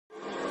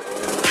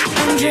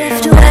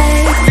drift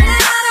away.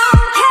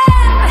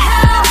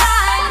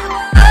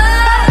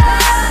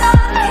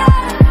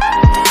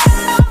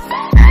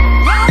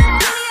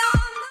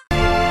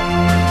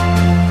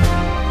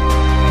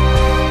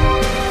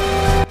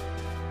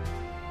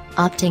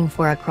 Opting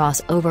for a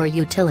crossover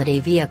utility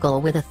vehicle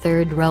with a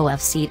third row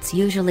of seats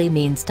usually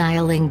means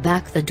dialing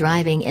back the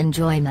driving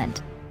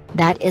enjoyment.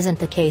 That isn't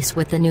the case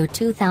with the new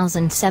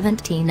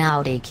 2017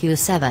 Audi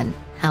Q7,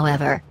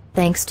 however,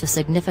 thanks to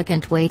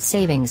significant weight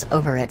savings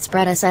over its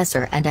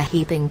predecessor and a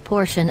heaping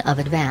portion of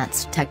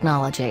advanced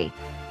technology.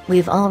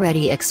 We've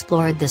already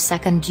explored the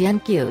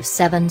second-gen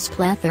Q7's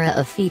plethora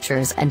of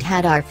features and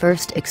had our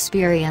first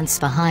experience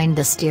behind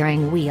the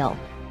steering wheel.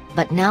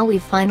 But now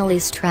we've finally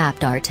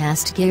strapped our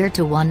test gear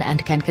to one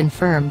and can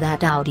confirm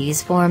that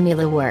Audi's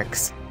formula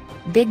works.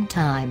 Big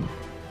time.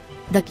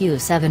 The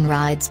Q7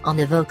 rides on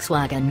the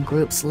Volkswagen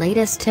Group's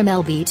latest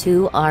MLB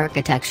II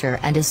architecture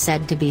and is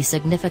said to be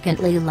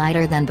significantly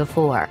lighter than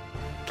before.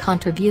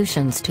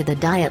 Contributions to the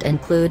diet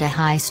include a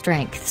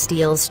high-strength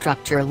steel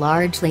structure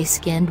largely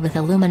skinned with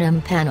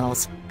aluminum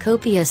panels,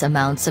 copious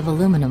amounts of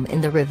aluminum in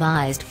the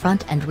revised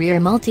front and rear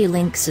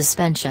multilink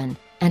suspension,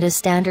 and a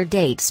standard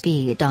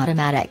 8-speed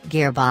automatic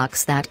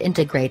gearbox that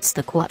integrates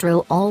the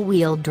Quattro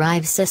all-wheel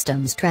drive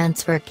system's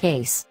transfer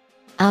case.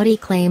 Audi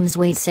claims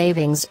weight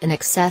savings in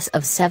excess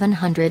of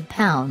 700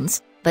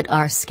 pounds, but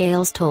our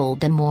scales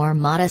told a more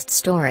modest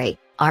story.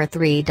 Our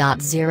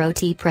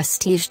 3.0T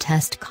Prestige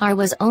test car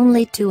was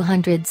only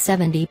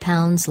 270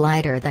 pounds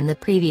lighter than the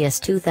previous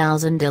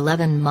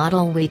 2011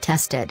 model we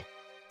tested.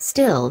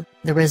 Still,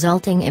 the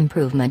resulting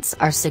improvements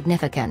are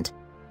significant.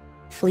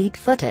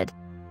 Fleet-footed.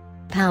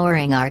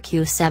 Powering our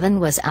Q7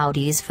 was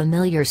Audi's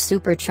familiar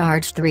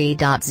supercharged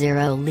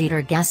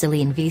 3.0-liter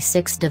gasoline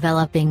V6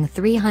 developing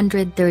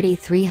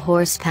 333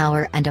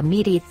 horsepower and a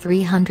meaty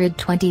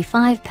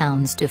 325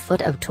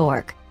 pounds-to-foot of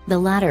torque, the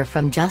latter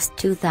from just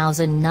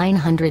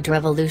 2,900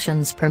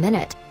 revolutions per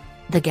minute.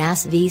 The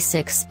gas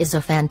V6 is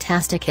a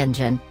fantastic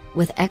engine,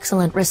 with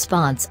excellent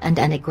response and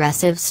an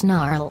aggressive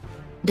snarl.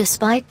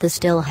 Despite the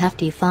still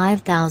hefty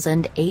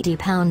 5,080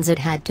 pounds it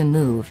had to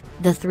move,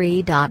 the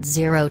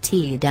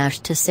 3.0T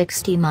dashed to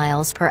 60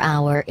 miles per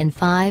hour in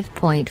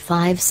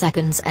 5.5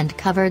 seconds and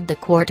covered the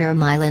quarter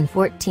mile in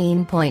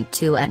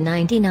 14.2 at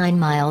 99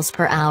 miles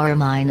per hour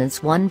minus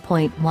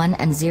 1.1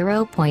 and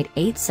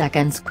 0.8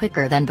 seconds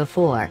quicker than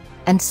before,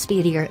 and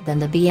speedier than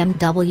the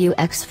BMW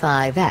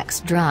X5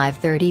 xDrive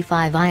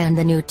 35i and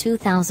the new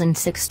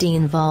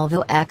 2016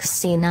 Volvo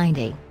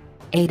XC90.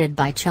 Aided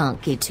by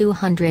chunky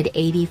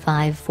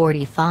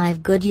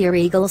 285/45 Goodyear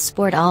Eagle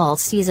Sport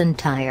all-season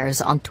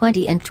tires on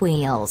 20-inch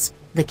wheels,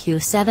 the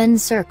Q7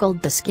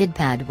 circled the skid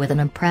pad with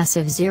an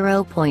impressive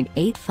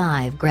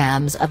 0.85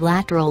 grams of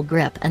lateral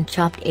grip and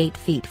chopped 8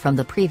 feet from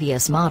the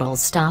previous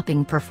model's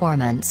stopping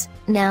performance,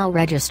 now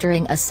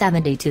registering a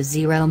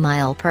 70-0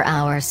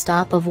 mile/hour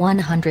stop of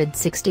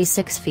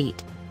 166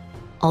 feet.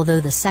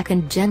 Although the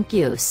second-gen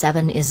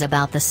Q7 is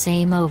about the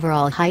same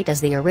overall height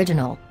as the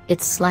original,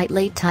 it's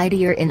slightly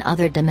tidier in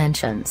other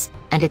dimensions,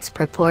 and its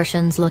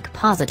proportions look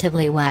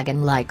positively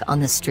wagon-like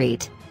on the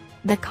street.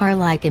 The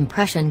car-like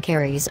impression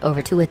carries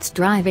over to its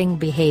driving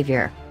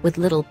behavior, with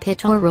little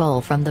pitch or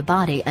roll from the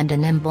body and a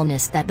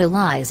nimbleness that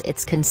belies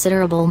its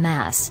considerable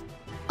mass.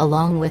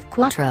 Along with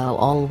Quattro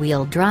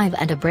all-wheel drive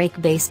and a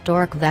brake-based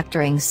torque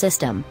vectoring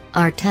system,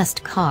 our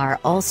test car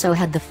also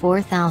had the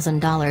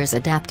 $4,000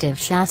 adaptive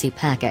chassis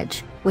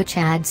package, which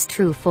adds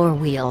true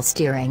four-wheel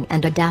steering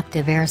and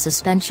adaptive air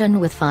suspension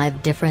with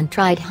 5 different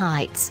ride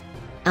heights.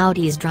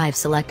 Audi's Drive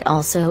Select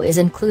also is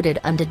included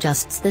and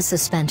adjusts the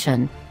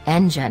suspension,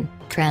 engine,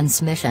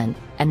 transmission,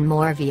 and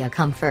more via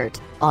comfort,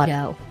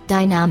 auto,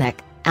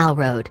 dynamic,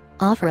 all-road,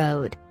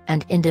 off-road,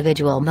 and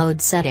individual mode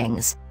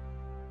settings.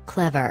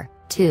 Clever,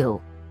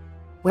 too.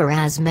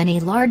 Whereas many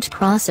large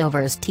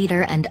crossovers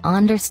teeter and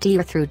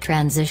understeer through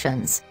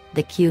transitions,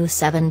 the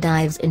Q7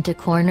 dives into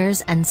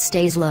corners and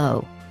stays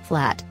low,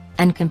 flat,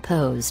 and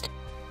composed.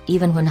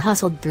 Even when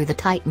hustled through the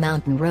tight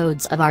mountain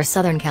roads of our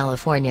Southern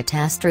California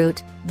test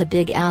route, the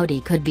big Audi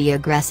could be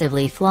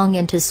aggressively flung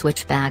into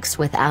switchbacks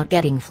without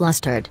getting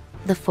flustered,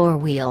 the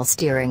four-wheel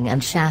steering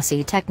and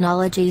chassis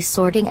technology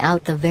sorting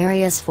out the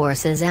various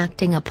forces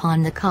acting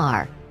upon the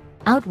car.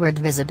 Outward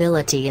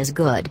visibility is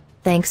good,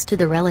 thanks to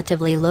the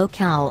relatively low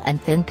cowl and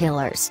thin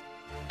pillars.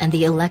 And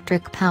the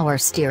electric power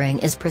steering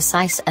is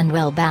precise and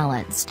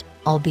well-balanced,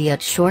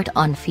 albeit short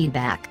on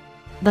feedback.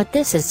 But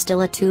this is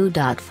still a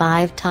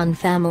 2.5-ton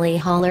family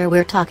hauler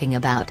we're talking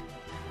about.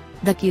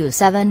 The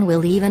Q7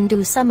 will even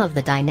do some of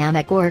the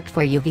dynamic work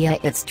for you via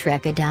its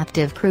Trek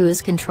Adaptive Cruise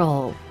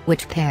Control,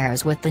 which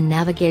pairs with the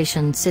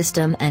navigation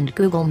system and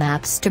Google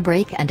Maps to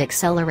brake and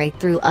accelerate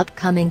through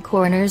upcoming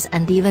corners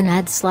and even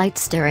add slight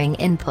steering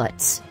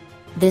inputs.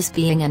 This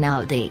being an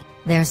Audi,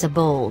 there's a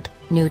bold,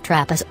 new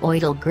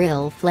trapezoidal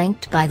grille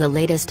flanked by the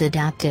latest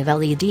adaptive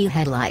LED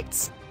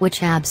headlights,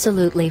 which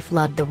absolutely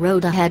flood the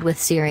road ahead with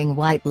searing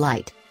white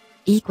light.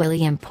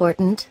 Equally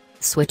important,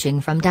 switching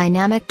from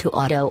dynamic to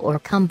auto or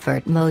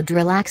comfort mode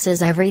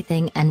relaxes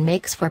everything and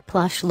makes for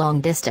plush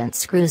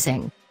long-distance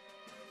cruising.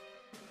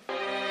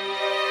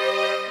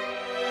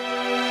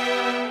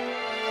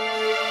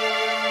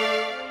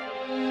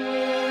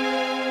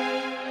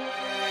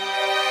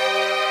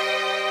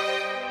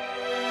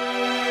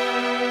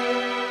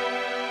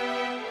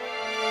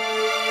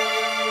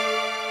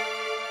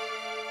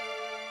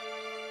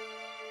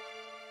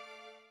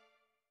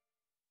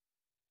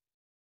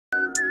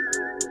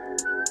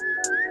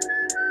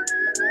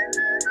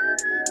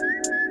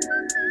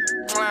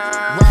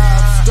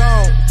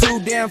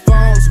 damn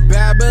phones.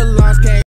 Babylon's came.